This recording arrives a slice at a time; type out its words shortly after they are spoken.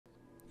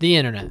The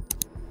internet,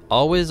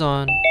 always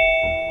on,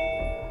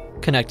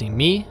 connecting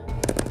me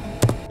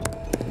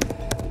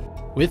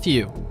with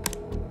you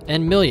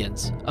and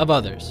millions of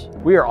others.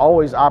 We are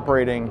always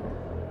operating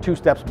 2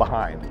 steps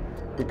behind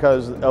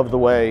because of the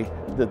way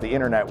that the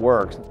internet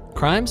works.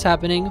 Crimes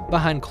happening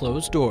behind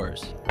closed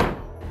doors,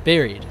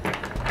 buried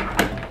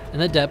in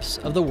the depths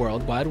of the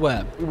World Wide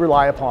Web. We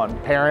rely upon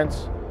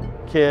parents,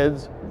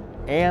 kids,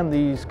 and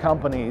these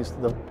companies,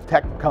 the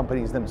tech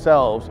companies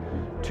themselves,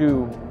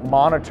 to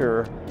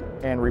monitor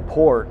and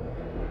report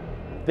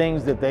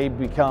things that they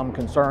become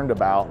concerned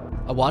about.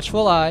 A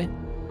watchful eye,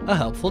 a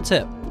helpful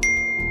tip.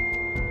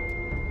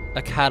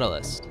 A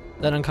catalyst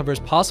that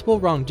uncovers possible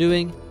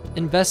wrongdoing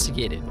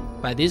investigated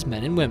by these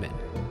men and women.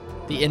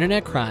 The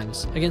Internet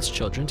Crimes Against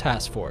Children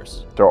Task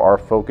Force. So our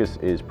focus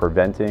is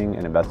preventing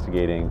and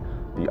investigating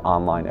the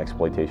online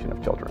exploitation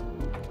of children.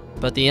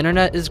 But the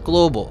internet is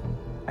global.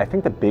 I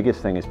think the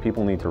biggest thing is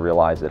people need to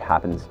realize it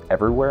happens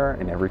everywhere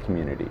in every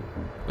community.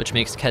 Which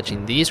makes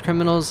catching these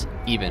criminals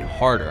even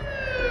harder.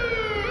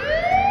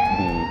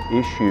 The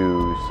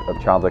issues of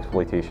child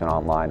exploitation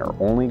online are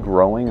only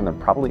growing, and they're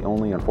probably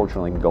only,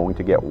 unfortunately, going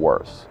to get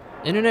worse.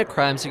 Internet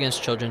Crimes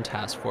Against Children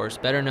Task Force,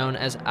 better known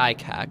as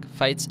ICAC,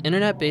 fights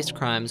internet-based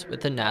crimes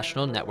with the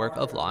National Network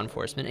of Law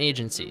Enforcement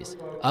Agencies.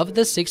 Of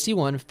the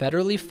 61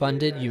 federally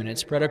funded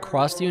units spread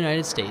across the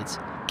United States,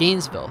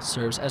 Gainesville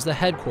serves as the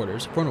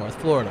headquarters for North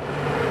Florida.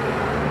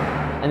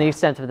 And the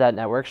extent of that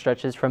network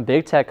stretches from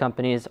big tech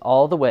companies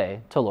all the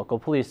way to local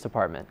police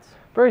departments.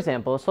 For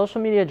example, a social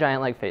media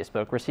giant like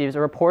Facebook receives a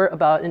report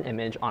about an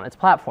image on its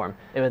platform.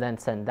 It would then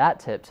send that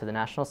tip to the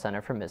National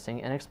Center for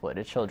Missing and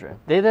Exploited Children.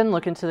 They then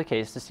look into the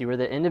case to see where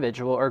the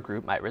individual or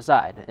group might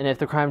reside. And if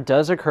the crime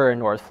does occur in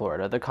North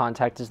Florida, the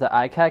contact is the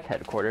ICAC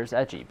headquarters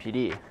at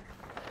GPD.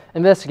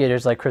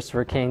 Investigators like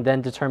Christopher King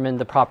then determine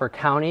the proper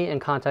county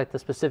and contact the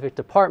specific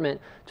department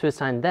to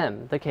assign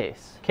them the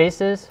case.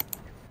 Cases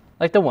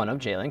like the one of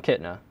Jalen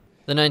Kitna.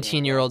 The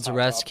 19-year-old's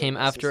arrest came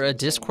after a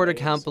Discord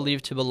account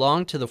believed to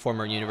belong to the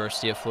former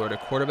University of Florida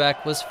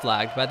quarterback was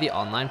flagged by the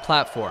online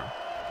platform.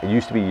 It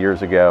used to be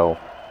years ago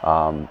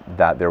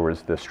that there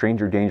was the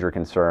stranger danger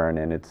concern,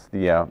 and it's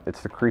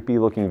the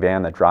creepy-looking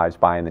van that drives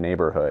by in the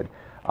neighborhood.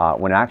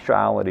 When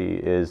actuality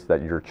is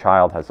that your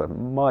child has a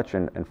much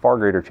and far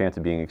greater chance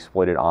of being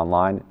exploited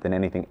online than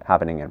anything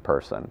happening in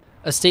person.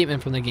 A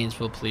statement from the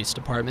Gainesville Police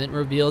Department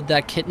revealed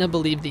that Kitna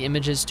believed the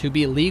images to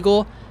be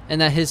legal and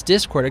that his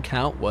Discord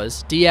account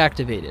was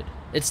deactivated.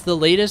 It's the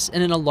latest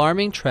in an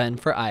alarming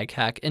trend for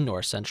ICAC in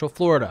North Central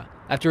Florida.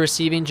 After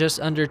receiving just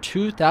under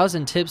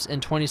 2,000 tips in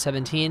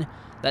 2017,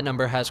 that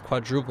number has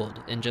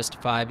quadrupled in just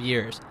 5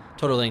 years,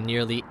 totaling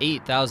nearly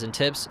 8,000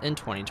 tips in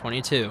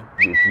 2022.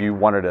 If you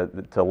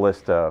wanted to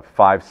list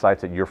 5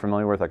 sites that you're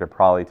familiar with, I could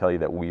probably tell you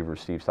that we've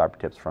received cyber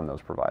tips from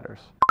those providers.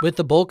 With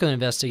the bulk of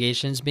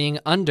investigations being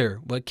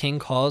under what King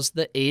calls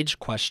the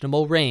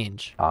age-questionable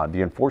range.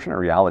 The unfortunate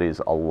reality is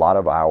a lot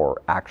of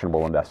our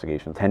actionable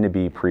investigations tend to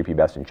be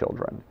prepubescent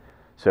children.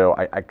 So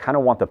I kind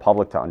of want the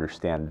public to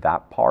understand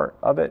that part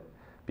of it,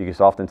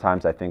 because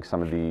oftentimes I think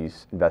some of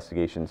these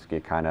investigations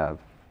get kind of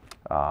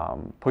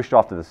pushed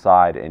off to the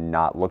side and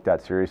not looked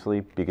at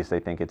seriously because they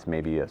think it's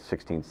maybe a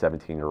 16,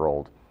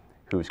 17-year-old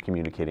who's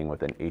communicating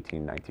with an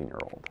 18,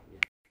 19-year-old.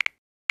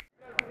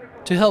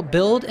 To help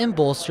build and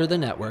bolster the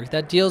network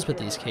that deals with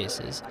these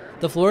cases,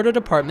 the Florida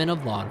Department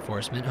of Law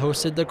Enforcement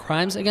hosted the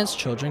Crimes Against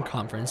Children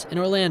Conference in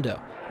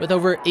Orlando. With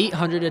over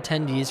 800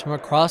 attendees from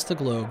across the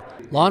globe,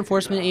 law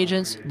enforcement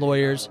agents,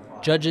 lawyers,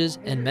 judges,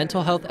 and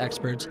mental health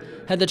experts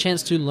had the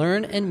chance to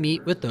learn and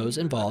meet with those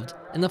involved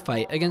in the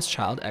fight against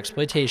child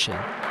exploitation.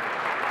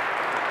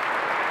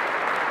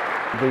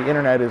 The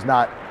internet is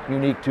not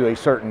unique to a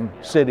certain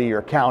city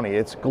or county,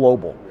 it's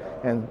global.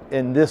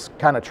 And this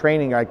kind of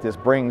training like this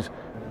brings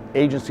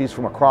agencies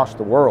from across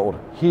the world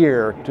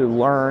here to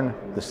learn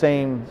the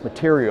same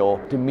material,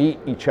 to meet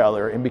each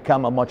other and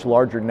become a much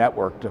larger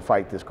network to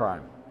fight this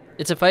crime.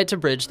 It's a fight to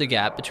bridge the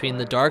gap between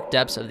the dark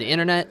depths of the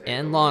internet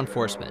and law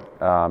enforcement.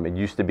 It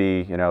used to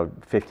be,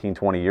 15,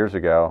 20 years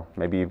ago,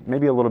 maybe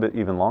a little bit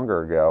even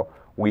longer ago,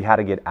 we had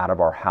to get out of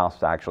our house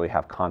to actually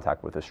have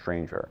contact with a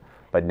stranger.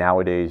 But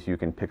nowadays you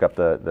can pick up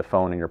the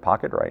phone in your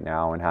pocket right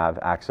now and have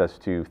access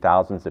to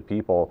thousands of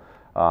people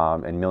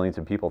and millions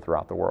of people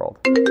throughout the world.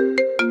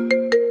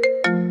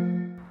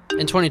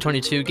 In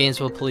 2022,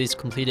 Gainesville Police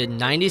completed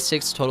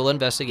 96 total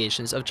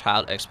investigations of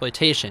child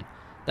exploitation.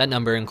 That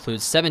number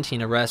includes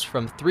 17 arrests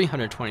from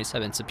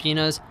 327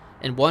 subpoenas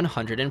and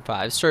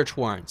 105 search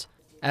warrants.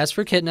 As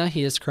for Kitna,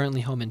 he is currently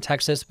home in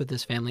Texas with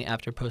his family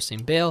after posting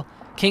bail.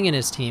 King and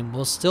his team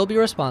will still be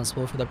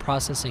responsible for the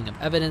processing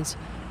of evidence,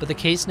 but the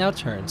case now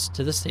turns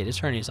to the state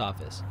attorney's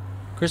office.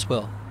 Chris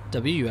Will,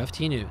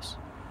 WUFT News.